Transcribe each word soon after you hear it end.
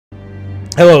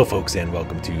Hello folks and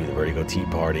welcome to the Vertigo Tea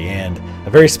Party and a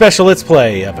very special Let's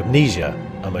Play of Amnesia,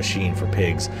 a Machine for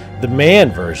Pigs, the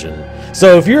man version.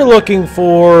 So if you're looking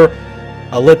for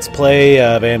a Let's Play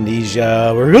of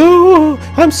Amnesia where, oh,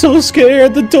 I'm so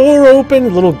scared, the door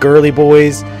opened, little girly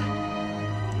boys,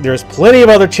 there's plenty of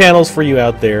other channels for you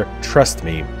out there, trust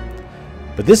me.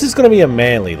 But this is going to be a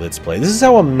manly Let's Play. This is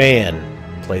how a man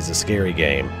plays a scary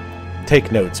game.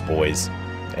 Take notes, boys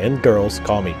and girls,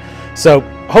 call me. So,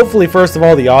 hopefully, first of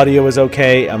all, the audio is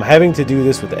okay. I'm having to do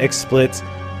this with the XSplit.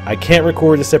 I can't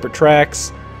record the separate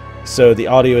tracks, so the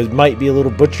audio might be a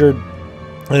little butchered.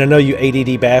 And I know you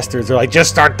ADD bastards are like, just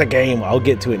start the game. I'll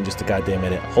get to it in just a goddamn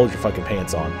minute. Hold your fucking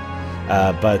pants on.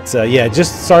 Yeah,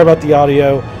 just sorry about the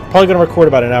audio. Probably going to record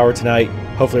about an hour tonight.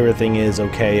 Hopefully everything is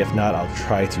okay. If not, I'll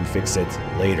try to fix it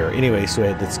later. Anyway, so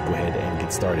let's go ahead and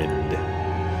get started.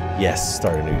 Yes,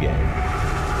 start a new game.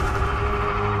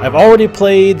 I've already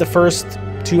played the first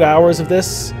 2 hours of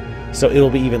this, so it'll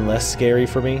be even less scary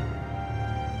for me.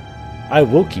 I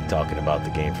will keep talking about the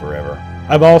game forever.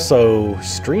 I'm also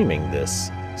streaming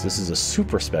this, so this is a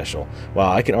super special.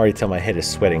 Wow, I can already tell my head is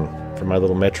sweating from my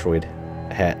little Metroid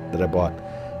hat that I bought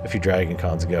a few Dragon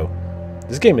Cons ago.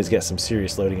 This game has got some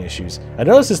serious loading issues. I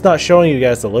noticed it's not showing you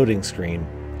guys the loading screen.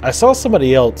 I saw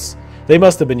somebody else. They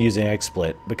must have been using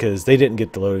XSplit because they didn't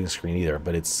get the loading screen either,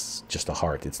 but it's just a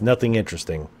heart. It's nothing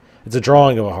interesting. It's a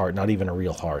drawing of a heart, not even a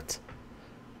real heart.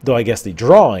 Though I guess the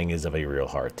drawing is of a real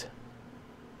heart.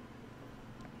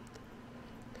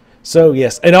 So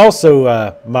yes, and also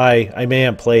A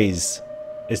Man Plays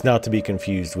is not to be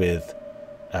confused with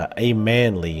A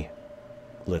Manly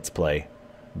Let's Play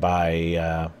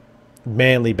by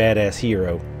Manly Badass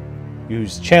Hero,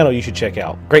 whose channel you should check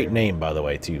out. Great name, by the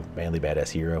way, too. Manly Badass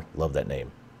Hero. Love that name.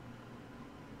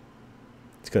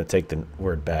 It's going to take the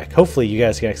word back. Hopefully you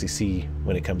guys can actually see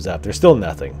when it comes up. There's still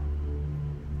nothing.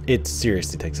 It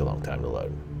seriously takes a long time to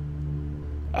load.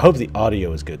 I hope the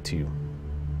audio is good, too.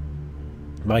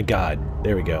 My God.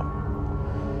 There we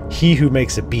go. He who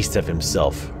makes a beast of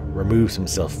himself removes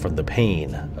himself from the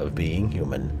pain of being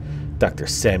human. Dr.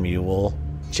 Samuel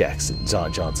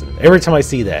Johnson. Every time I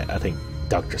see that, I think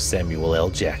Dr. Samuel L.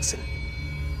 Jackson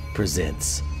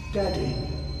presents. Daddy,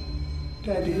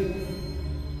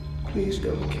 please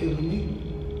don't kill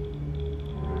me.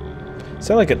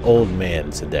 Sound like an old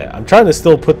man said that. I'm trying to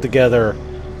still put together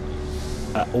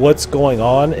what's going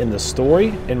on in the story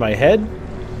in my head,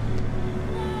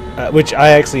 which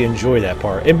I actually enjoy that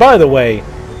part. And by the way,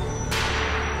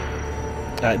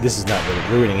 this is not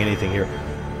really ruining anything here.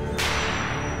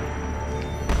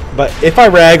 But if I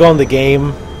rag on the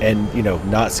game and, you know,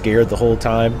 not scared the whole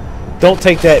time, don't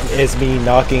take that as me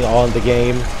knocking on the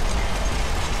game.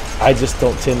 I just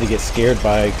don't tend to get scared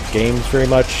by games very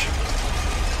much.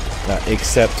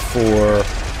 Except for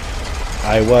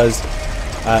I was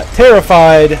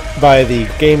terrified by the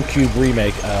GameCube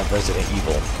remake of Resident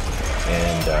Evil.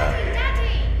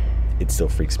 And it still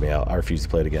freaks me out. I refuse to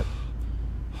play it again.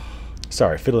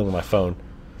 Sorry, fiddling with my phone.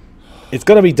 It's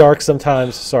going to be dark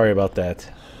sometimes. Sorry about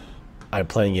that. I'm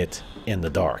playing it in the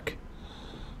dark.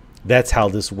 That's how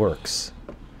this works.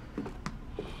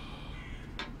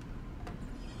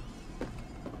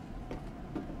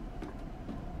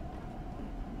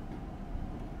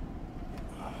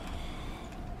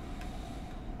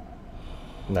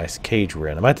 Nice cage we're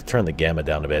in. I might have to turn the gamma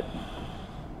down a bit.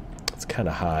 It's kind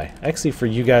of high. Actually, for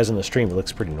you guys on the stream, it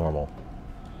looks pretty normal.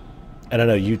 And I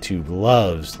know YouTube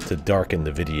loves to darken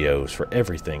the videos for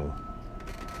everything.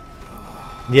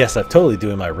 Yes, I'm totally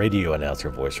doing my radio announcer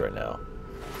voice right now.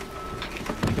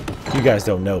 You guys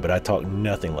don't know, but I talk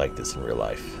nothing like this in real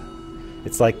life.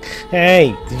 It's like,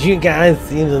 hey, did you guys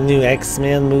see the new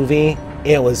X-Men movie?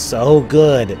 It was so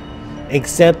good.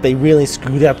 Except they really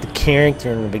screwed up the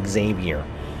character of Xavier.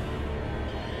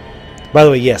 By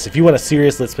the way, yes, if you want a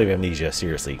serious Let's Play of Amnesia,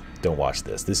 seriously, don't watch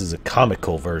this. This is a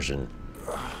comical version.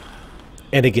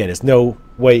 And again, it's no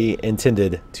way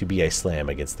intended to be a slam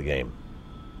against the game.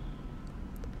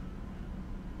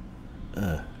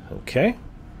 Okay.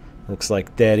 Looks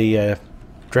like Daddy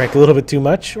drank a little bit too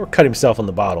much or cut himself on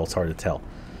the bottle. It's hard to tell.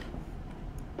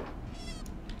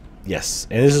 Yes,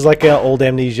 and this is like an old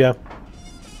Amnesia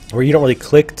where you don't really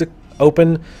click to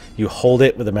open. You hold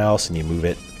it with the mouse and you move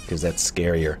it because that's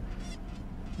scarier.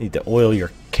 You need to oil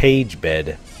your cage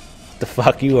bed. What the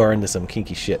fuck? You are into some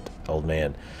kinky shit, old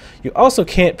man. You also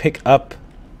can't pick up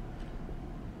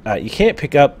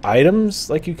items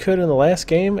like you could in the last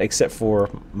game, except for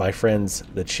my friends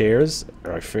the chairs.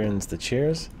 There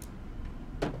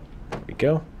we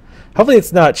go. Hopefully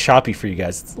it's not choppy for you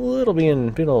guys. It's a little being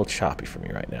a little choppy for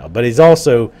me right now. But he's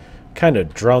also kind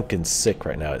of drunk and sick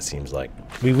right now, it seems like.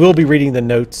 We will be reading the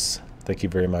notes Thank you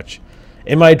very much.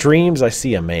 In my dreams, I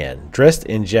see a man, dressed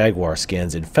in jaguar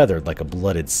skins and feathered like a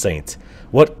blooded saint.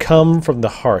 What come from the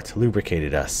heart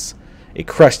lubricated us. It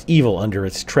crushed evil under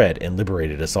its tread and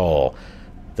liberated us all.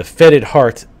 The fetid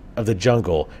heart of the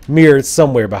jungle mirrored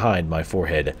somewhere behind my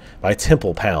forehead. My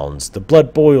temple pounds. The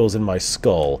blood boils in my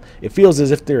skull. It feels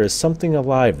as if there is something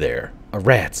alive there. A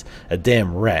rat. A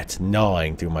damn rat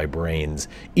gnawing through my brains,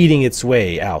 eating its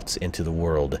way out into the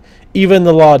world. Even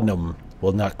the laudanum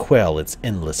will not quell its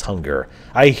endless hunger.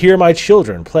 I hear my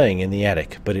children playing in the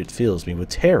attic, but it fills me with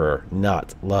terror,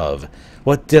 not love.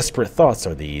 What desperate thoughts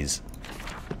are these?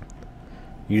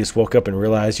 You just woke up and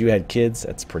realized you had kids?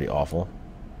 That's pretty awful.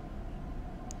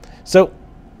 So,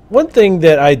 one thing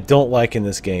that I don't like in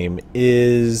this game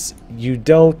is you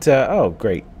don't... oh,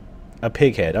 great. A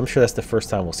pig head. I'm sure that's the first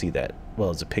time we'll see that.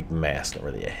 Well, it's a pig mask, not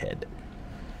really a head.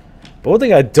 But one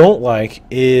thing I don't like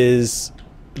is...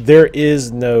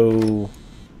 there's no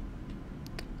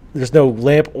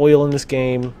lamp oil in this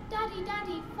game. Daddy,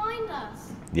 find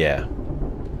us. Yeah.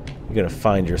 You're gonna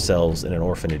find yourselves in an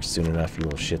orphanage soon enough, you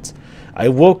little shits. I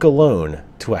woke alone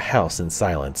to a house in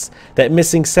silence. That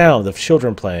missing sound of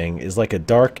children playing is like a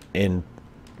dark and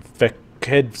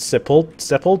fecid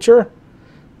sepulture?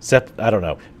 I don't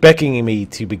know. Beckoning me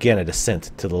to begin a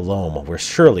descent to the loam, where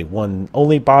surely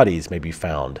only bodies may be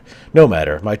found. No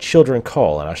matter, my children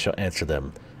call, and I shall answer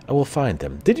them. I will find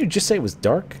them. Did you just say it was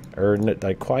dark? Or,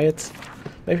 like, quiet?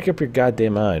 Make up your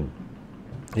goddamn mind.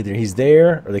 Either he's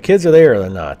there, or the kids are there, or they're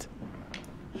not.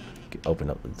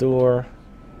 Open up the door.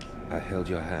 I held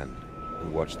your hand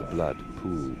and watched the blood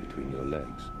pool between your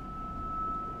legs.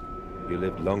 You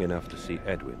lived long enough to see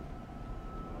Edwin,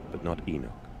 but not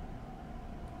Enoch.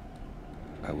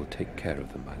 I will take care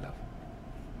of them, my love.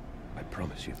 I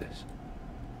promise you this.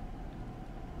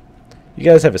 You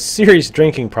guys have a serious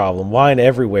drinking problem. Wine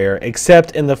everywhere,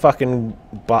 except in the fucking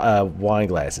wine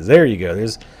glasses. There you go.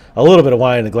 There's a little bit of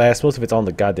wine in the glass. Most of it's on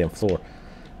the goddamn floor.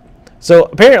 So,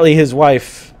 apparently his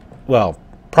wife, well,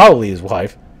 probably his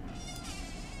wife,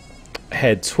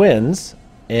 had twins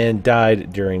and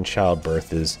died during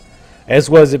childbirth, as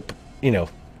was it, you know,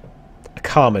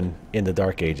 common in the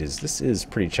Dark Ages. This is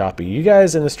pretty choppy. You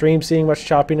guys in the stream seeing much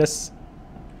choppiness?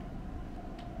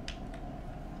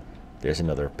 There's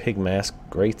another pig mask.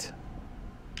 Great.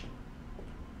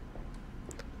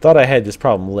 Thought I had this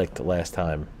problem licked last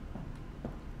time.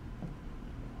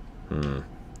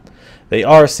 They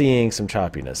are seeing some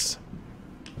choppiness.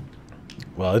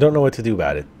 Well, I don't know what to do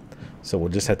about it, so we'll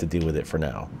just have to deal with it for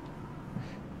now.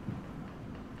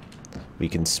 We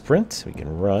can sprint. We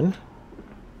can run.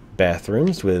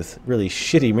 Bathrooms with really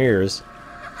shitty mirrors.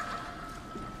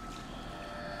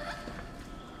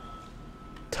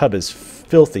 Tub is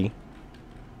filthy.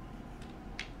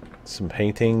 Some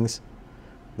paintings.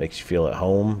 Makes you feel at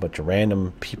home. Bunch of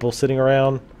random people sitting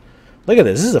around. Look at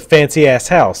this. This is a fancy ass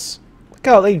house. Look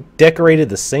how they decorated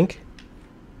the sink.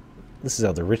 This is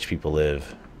how the rich people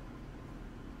live.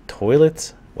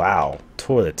 Toilets? Wow.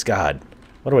 Toilets. God.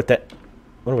 Wonder what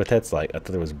that's like. I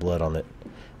thought there was blood on it.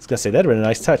 I was gonna say that'd have been a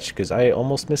nice touch because I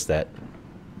almost missed that.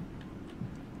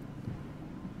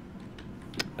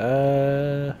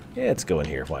 Yeah, let's go in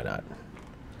here. Why not?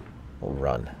 We'll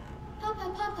run.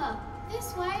 Papa,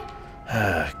 this way.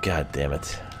 God damn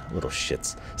it. Little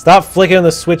shits. Stop flicking on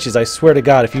the switches. I swear to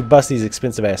God, if you bust these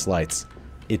expensive ass lights,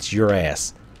 it's your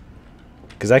ass.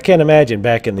 Because I can't imagine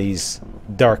back in these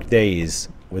dark days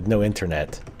with no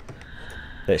internet.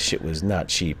 That shit was not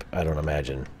cheap. I don't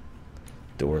imagine.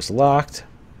 Door's locked.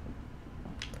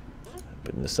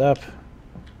 Open this up.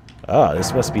 Ah,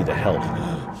 this must be the help.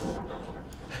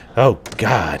 Oh,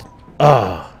 God.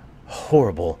 Ah,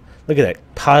 horrible. Look at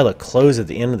that pile of clothes at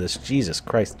the end of this. Jesus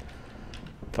Christ.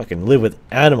 Fucking live with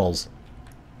animals.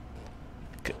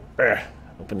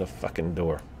 Open the fucking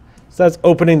door. So that's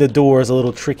opening the door is a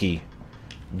little tricky.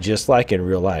 Just like in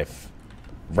real life.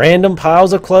 Random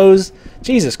piles of clothes?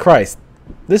 Jesus Christ.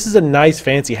 This is a nice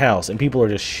fancy house and people are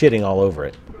just shitting all over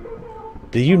it.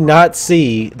 Do you not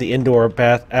see the indoor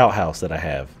bath outhouse that I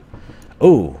have?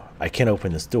 Oh, I can't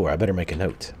open this door. I better make a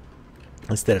note.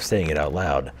 Instead of saying it out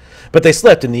loud. But they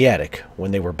slept in the attic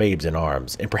when they were babes in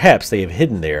arms, and perhaps they have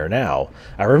hidden there now.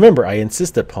 I remember I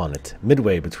insisted upon it,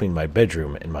 midway between my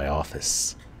bedroom and my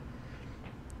office.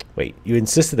 Wait, you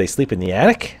insisted they sleep in the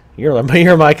attic? You're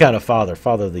my kind of father.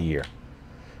 Father of the year.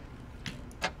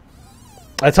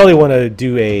 I totally want to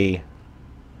do a...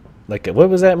 Like, what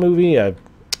was that movie?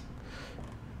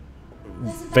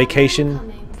 Vacation,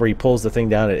 where he pulls the thing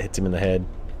down and it hits him in the head.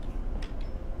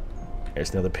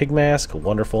 There's another pig mask.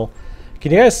 Wonderful.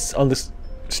 Can you guys on this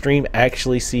stream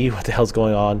actually see what the hell's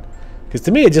going on? Because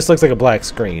to me it just looks like a black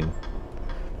screen.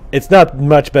 It's not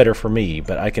much better for me,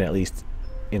 but I can at least,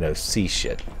 you know, see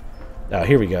shit. Oh,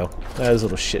 here we go. Those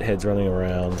little shitheads running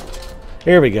around.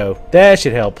 Here we go. That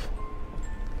should help.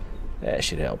 That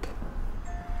should help.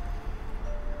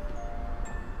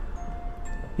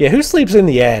 Yeah, who sleeps in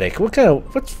the attic?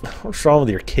 What's wrong with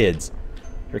your kids?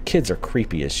 Your kids are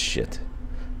creepy as shit.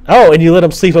 Oh, and you let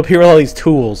them sleep up here with all these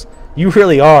tools. You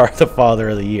really are the father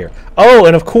of the year. Oh,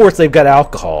 and of course they've got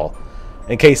alcohol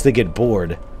in case they get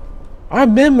bored. Our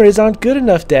memories aren't good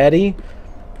enough, Daddy.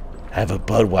 Have a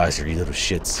Budweiser, you little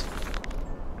shits.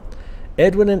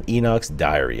 Edwin and Enoch's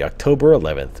diary, October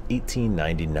 11th,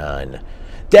 1899.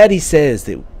 Daddy says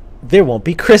that there won't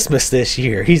be Christmas this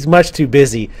year. He's much too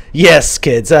busy. Yes,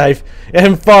 kids, I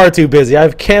am far too busy.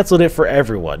 I've canceled it for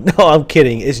everyone. No, I'm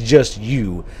kidding. It's just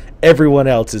you. Everyone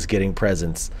else is getting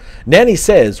presents. Nanny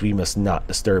says we must not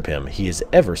disturb him. He is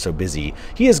ever so busy.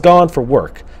 He is gone for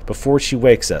work before she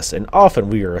wakes us, and often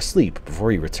we are asleep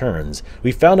before he returns.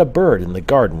 We found a bird in the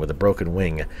garden with a broken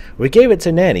wing. We gave it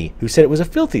to Nanny, who said it was a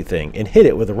filthy thing, and hid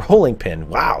it with a rolling pin.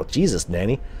 Wow, Jesus,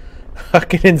 Nanny.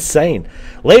 Fucking insane.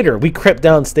 Later, we crept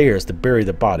downstairs to bury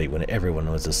the body when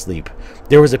everyone was asleep.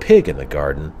 There was a pig in the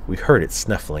garden. We heard it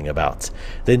snuffling about.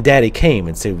 Then Daddy came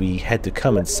and said we had to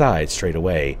come inside straight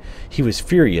away. He was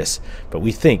furious, but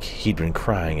we think he'd been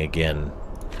crying again.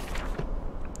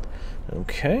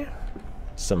 Okay.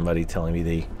 Somebody telling me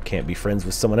they can't be friends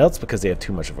with someone else because they have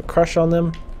too much of a crush on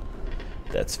them.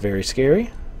 That's very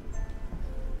scary.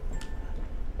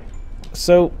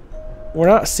 So, we're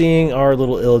not seeing our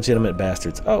little illegitimate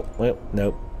bastards. Oh, well,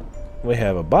 nope. We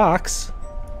have a box.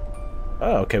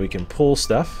 Oh, okay, we can pull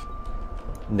stuff.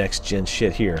 Next gen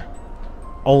shit here.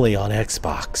 Only on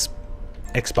Xbox.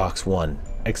 Xbox One.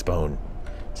 Xbone.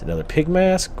 It's another pig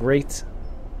mask. Great.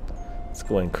 Let's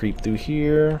go and creep through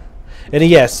here. And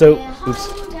yeah, so... Oops.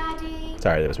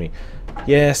 Sorry, that was me.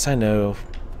 Yes, I know.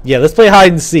 Yeah, let's play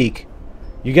hide and seek.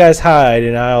 You guys hide,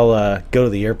 and I'll go to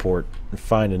the airport and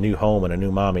find a new home and a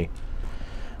new mommy.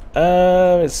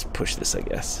 Let's push this, I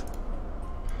guess.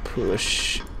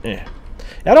 Push. I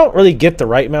don't really get the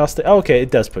right mouse. Oh, okay,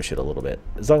 it does push it a little bit.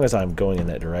 As long as I'm going in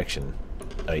that direction.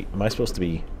 Am I supposed to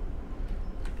be...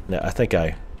 No, I think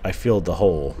I filled the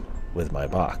hole with my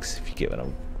box, if you get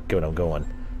what I'm going.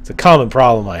 It's a common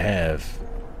problem I have.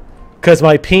 Because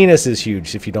my penis is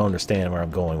huge, if you don't understand where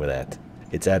I'm going with that.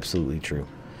 It's absolutely true.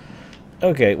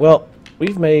 Okay, well,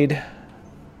 we've made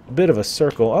a bit of a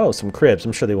circle. Oh, some cribs.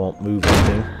 I'm sure they won't move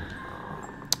anything.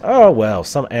 Oh, well,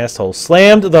 some asshole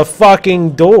slammed the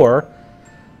fucking door.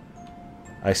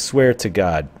 I swear to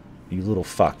God, you little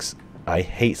fucks. I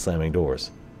hate slamming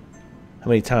doors. How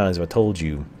many times have I told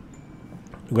you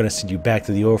I'm going to send you back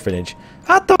to the orphanage?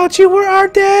 I thought you were our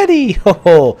daddy.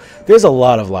 Oh, there's a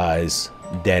lot of lies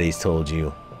daddy's told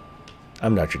you.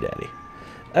 I'm not your daddy.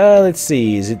 Let's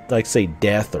see. Is it like, say,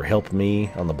 death or help me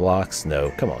on the blocks?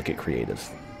 No. Come on, get creative.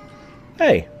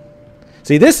 Hey.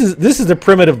 See, this is the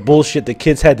primitive bullshit that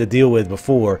kids had to deal with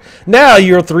before. Now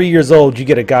you're 3 years old, you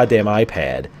get a goddamn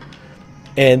iPad.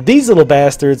 And these little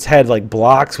bastards had like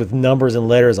blocks with numbers and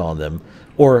letters on them.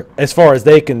 Or, as far as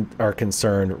they are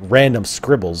concerned, random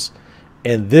scribbles.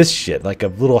 And this shit, like a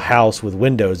little house with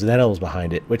windows and animals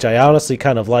behind it. Which I honestly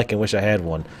kind of like and wish I had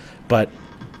one. But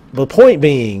the point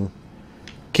being,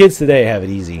 kids today have it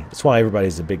easy. That's why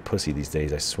everybody's a big pussy these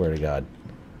days, I swear to God.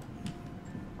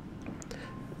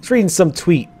 I was reading some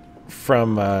tweet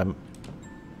from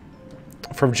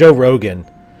Joe Rogan.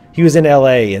 He was in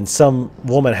LA and some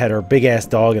woman had her big ass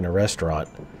dog in a restaurant,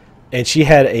 and she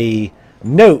had a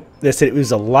note that said it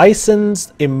was a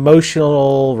licensed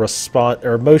emotional response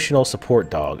or emotional support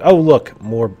dog. Oh look,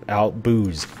 more out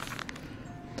booze.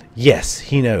 Yes,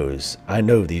 he knows. I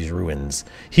know these ruins.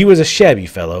 He was a shabby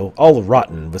fellow, all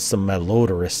rotten with some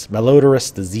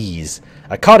malodorous disease.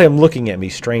 I caught him looking at me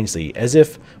strangely, as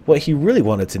if what he really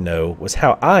wanted to know was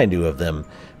how I knew of them.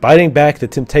 Biting back the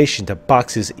temptation to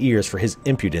box his ears for his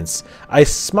impudence, I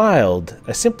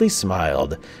simply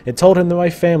smiled, and told him that my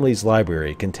family's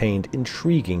library contained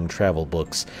intriguing travel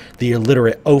books. The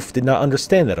illiterate oaf did not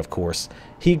understand that, of course.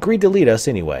 He agreed to lead us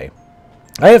anyway.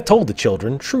 I have told the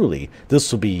children, truly,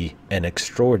 this will be an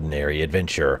extraordinary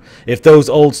adventure. If those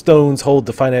old stones hold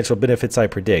the financial benefits I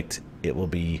predict, it will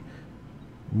be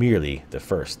merely the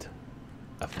first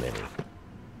of many.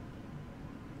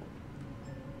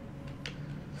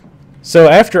 So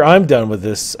after I'm done with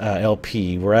this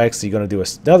LP, we're actually going to do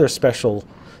another special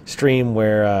stream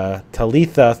where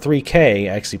Talitha 3K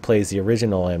actually plays the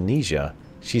original Amnesia.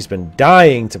 She's been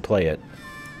dying to play it.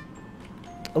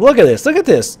 Look at this. Look at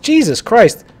this. Jesus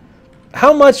Christ.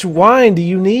 How much wine do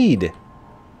you need?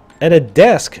 And a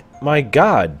desk. My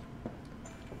God.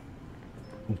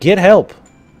 Get help.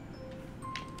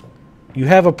 You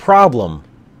have a problem.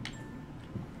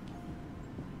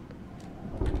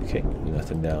 Okay,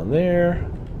 nothing down there.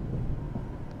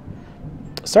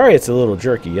 Sorry it's a little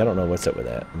jerky. I don't know what's up with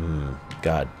that.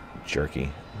 God,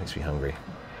 jerky. Makes me hungry.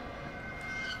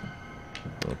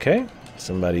 Okay,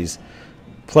 somebody's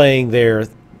playing their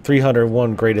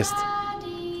 301 greatest...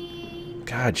 Daddy.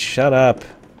 God, shut up.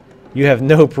 You have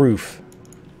no proof.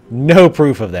 No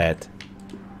proof of that.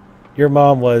 Your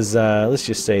mom was, let's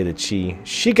just say that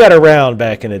she got around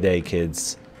back in the day,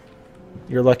 kids.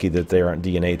 You're lucky that there aren't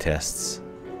DNA tests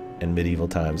in medieval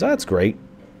times. That's great.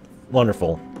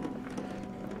 Wonderful.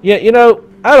 Yeah, you know,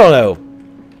 I don't know.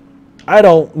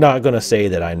 Not going to say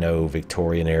that I know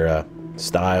Victorian era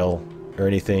style or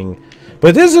anything.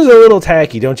 But this is a little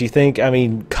tacky, don't you think? I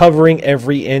mean, covering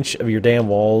every inch of your damn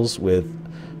walls with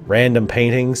random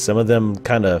paintings. Some of them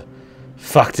kind of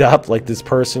fucked up, like this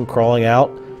person crawling out.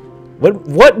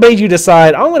 What made you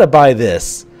decide, I'm going to buy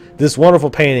this wonderful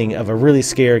painting of a really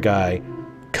scared guy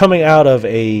coming out of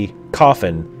a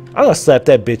coffin? I'm going to slap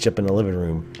that bitch up in the living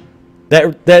room.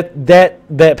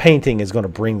 That painting is going to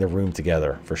bring the room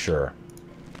together, for sure.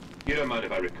 You don't mind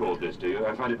if I record this, do you?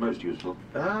 I find it most useful.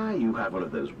 Ah, you have one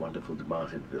of those wonderful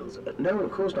departed bills. No,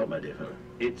 of course not, my dear fellow.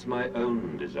 It's my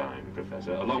own design,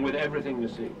 Professor, along with everything you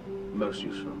see. Most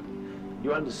useful.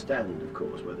 You understand, of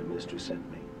course, why the ministry sent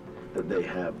me. That they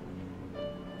have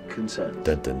concerns.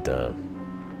 Dun dun dun.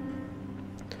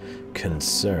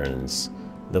 Concerns.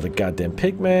 Another goddamn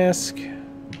pig mask.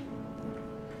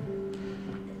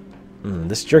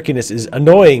 This jerkiness is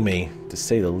annoying me, to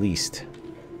say the least.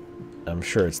 I'm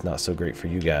sure it's not so great for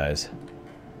you guys.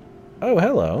 Oh,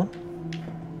 hello.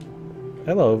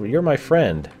 Hello, you're my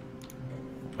friend.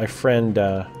 My friend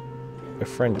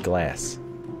Glass.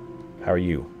 How are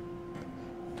you?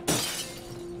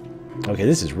 Okay,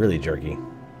 this is really jerky.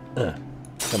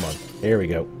 Come on. There we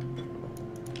go.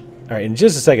 Alright, in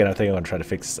just a second, I think I'm going to try to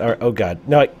fix this. Alright, oh god.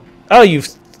 No, oh, you've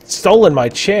stolen my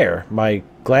chair. My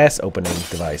glass opening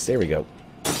device. There we go.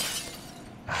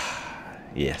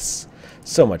 Yes.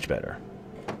 So much better.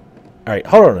 Alright,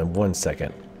 hold on 1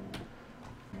 second.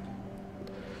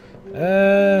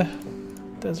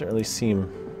 Doesn't really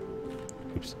seem...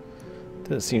 Oops.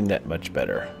 Doesn't seem that much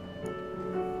better.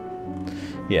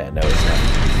 Yeah, no, it's not.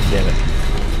 Damn it.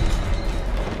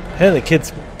 And the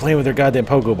kids playing with their goddamn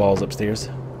pogo balls upstairs.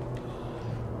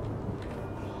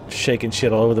 Shaking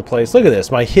shit all over the place. Look at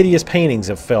this. My hideous paintings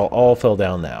have all fell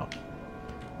down now.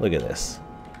 Look at this.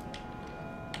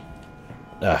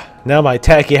 Now my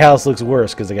tacky house looks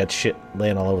worse because I got shit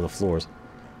laying all over the floors.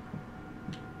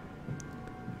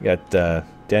 Got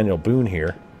Daniel Boone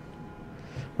here.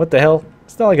 What the hell?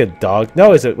 It's not like a dog.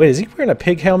 No, is it? Wait, is he wearing a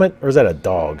pig helmet or is that a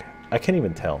dog? I can't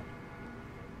even tell.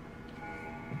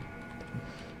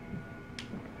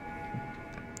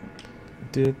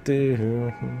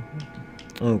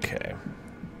 Okay.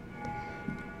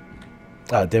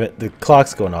 Oh, damn it. The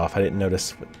clock's going off. I didn't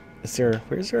notice. Is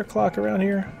there a clock around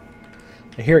here?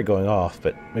 I hear it going off,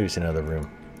 but maybe it's in another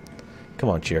room. Come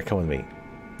on, chair. Come with me.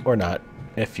 Or not.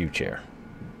 F you, chair.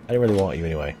 I didn't really want you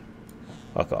anyway.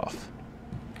 Fuck off.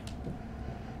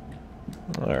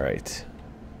 Alright.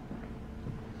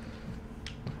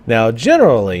 Now,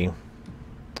 generally,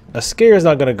 a scare is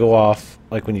not going to go off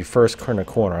like when you first turn a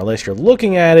corner, unless you're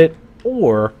looking at it,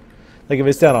 or like if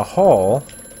it's down a hall.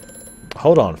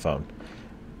 Hold on, phone.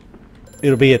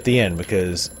 It'll be at the end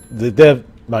because the dev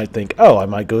might think, oh, I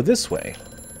might go this way.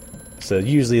 So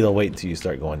usually they'll wait until you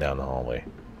start going down the hallway.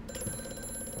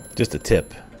 Just a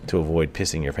tip to avoid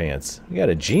pissing your pants. You got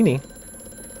a genie.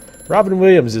 Robin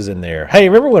Williams is in there. Hey,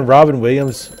 remember when Robin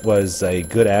Williams was a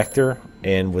good actor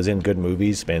and was in good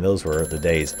movies? Man, those were the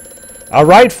days.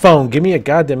 Alright, phone, give me a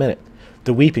goddamn minute.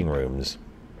 The weeping rooms,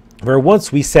 where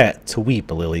once we sat to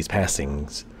weep a Lily's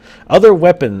passings. Under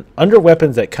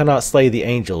weapons that cannot slay the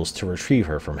angels to retrieve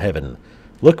her from heaven.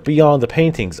 Look beyond the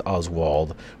paintings,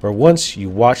 Oswald, where once you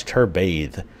watched her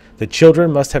bathe. The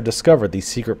children must have discovered these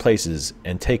secret places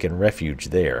and taken refuge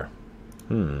there.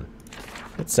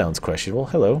 That sounds questionable.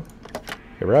 Hello.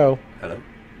 Hero. Hello?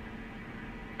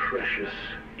 Precious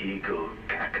eagle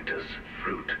cactus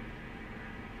fruit.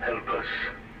 Help us.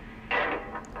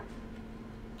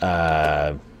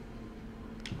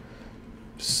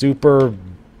 Super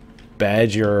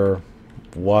badger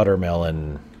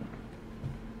watermelon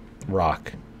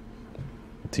rock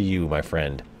to you, my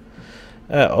friend.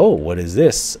 Oh, what is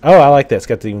this? Oh, I like that. It's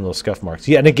got the little scuff marks.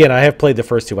 Yeah, and again, I have played the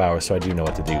first 2 hours, so I do know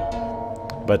what to do.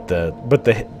 But the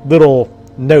little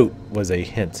note was a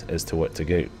hint as to what to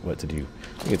do.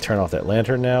 We can turn off that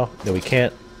lantern now. No, we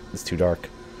can't. It's too dark.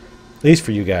 At least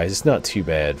for you guys, it's not too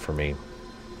bad for me.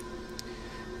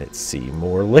 Let's see,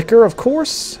 more liquor, of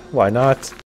course. Why not?